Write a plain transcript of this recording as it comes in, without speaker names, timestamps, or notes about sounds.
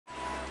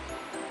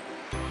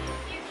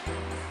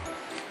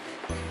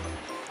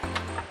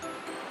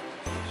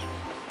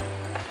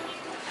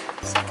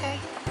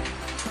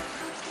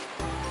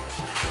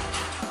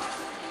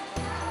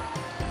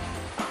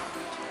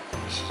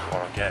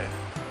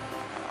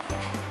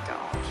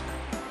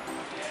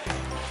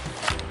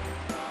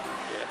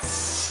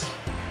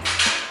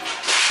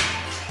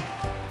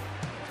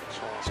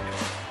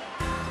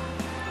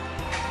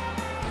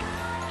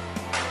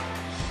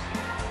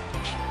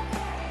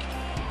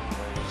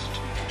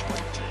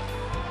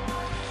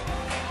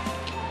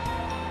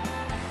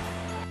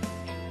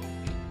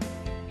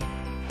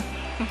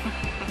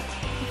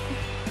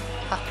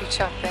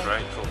chopping.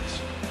 Great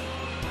cuts.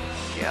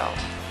 God.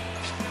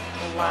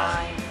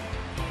 Lime.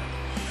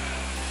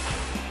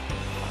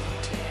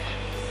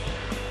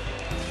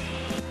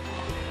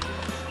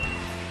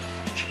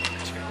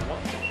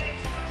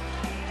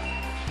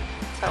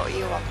 Is that what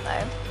you want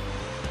though?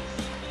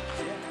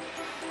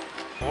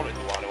 I want it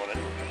the wider one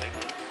anyway, I think.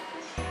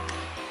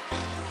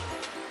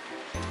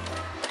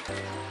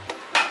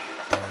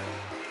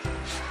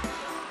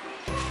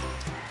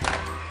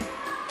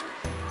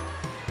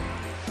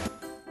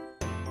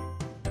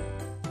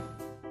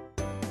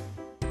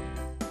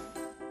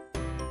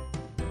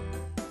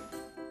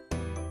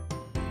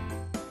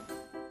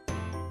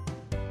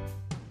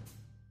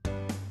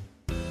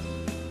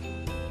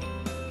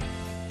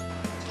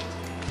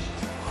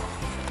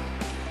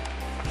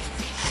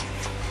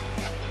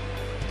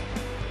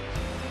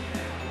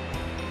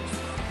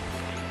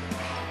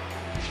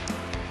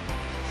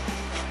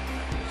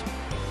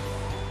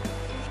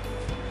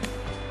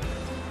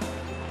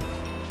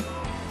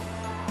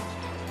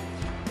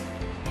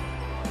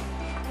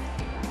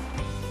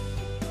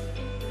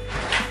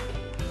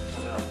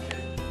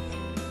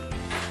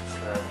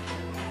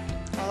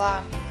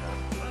 Hello.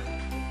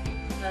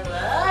 Hello.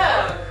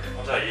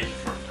 I'll tell you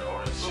for it.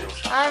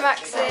 Hi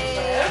Maxie.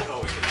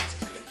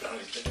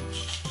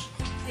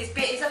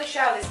 He's had a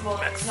shower this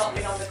morning. He's not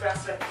been on the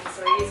grass or anything,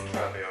 so he is.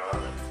 That'll be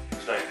alright.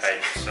 There's no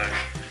paint, so.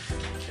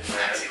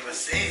 Maxie,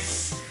 what's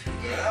this?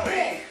 Where are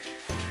we?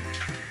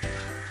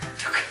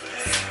 Look at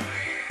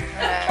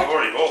this. I've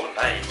already bought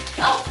the paint.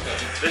 Oh,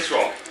 This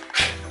one.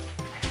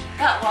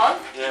 that one.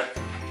 Yeah.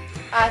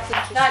 I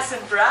think you Nice should,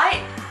 and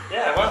bright.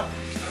 Yeah, well.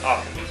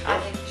 I think it's I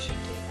good. think you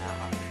should do that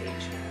on the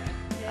feature.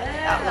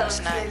 Yeah, that looks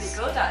nice.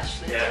 really good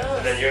actually. Yeah, It does.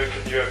 and then you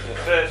open the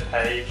first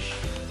page.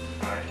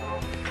 Right, well.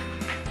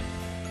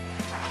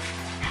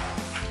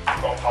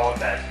 I've got a pallet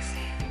bed.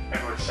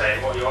 Everyone's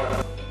saying, what do you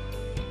want?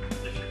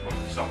 If you put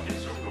the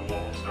sockets up the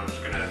wall, so I'm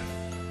just going to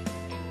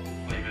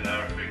leave it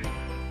there, I think.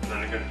 And then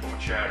I'm going to put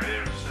a chair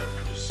here, so I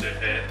can just sit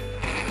here.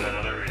 And then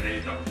I don't really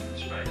need that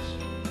space.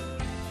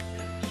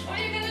 What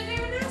are you going to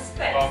do with this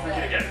space? Well, I'm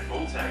thinking of getting a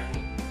pool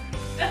table.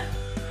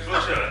 Because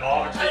literally,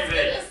 I'll have a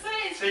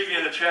TV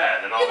and a chair,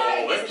 and then I'll have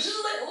all this this.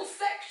 little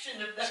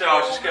section of the So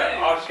I'll just get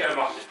a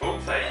massive pool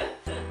table.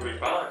 It'll be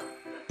fine.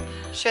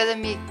 show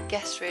them your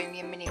guest room,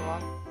 your mini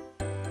one.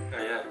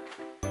 Oh yeah.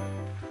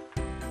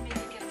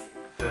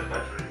 Third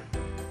bedroom.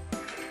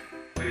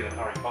 Bigger than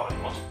Harry Potter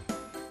was.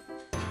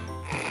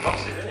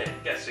 Massive, isn't it?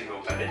 Get a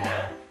single bed in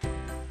there.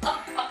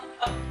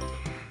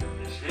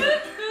 It's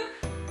huge.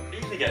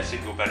 Easily get a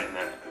single bed in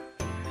there.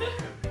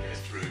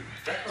 Guest room.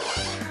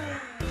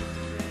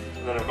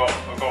 And then I've got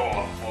all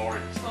that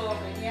flooring.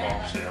 Yeah.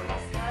 Obviously, I'm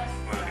not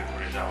working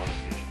for it now.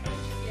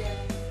 Yeah.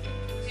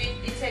 So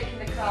you're taking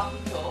the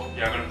carpet off?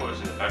 Yeah, I'm going to put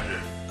this in the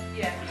bedroom.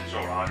 Yeah. Because it's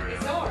alright, really.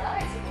 It's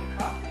alright, it's a good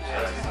carpet.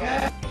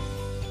 Yeah.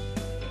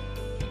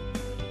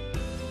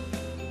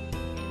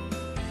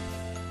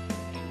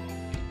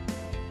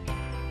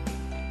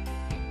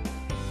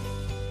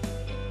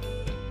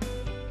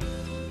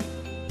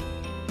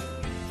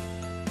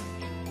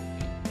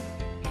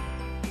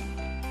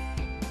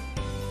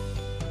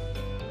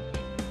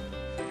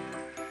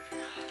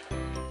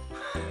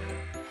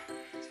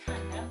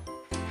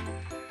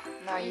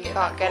 Now you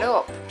can't get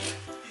up.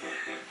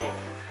 But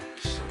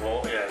it's the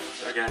wall, yeah.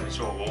 Again, it's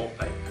all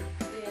wallpaper.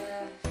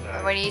 Yeah. So,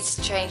 And we need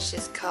to change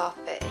this carpet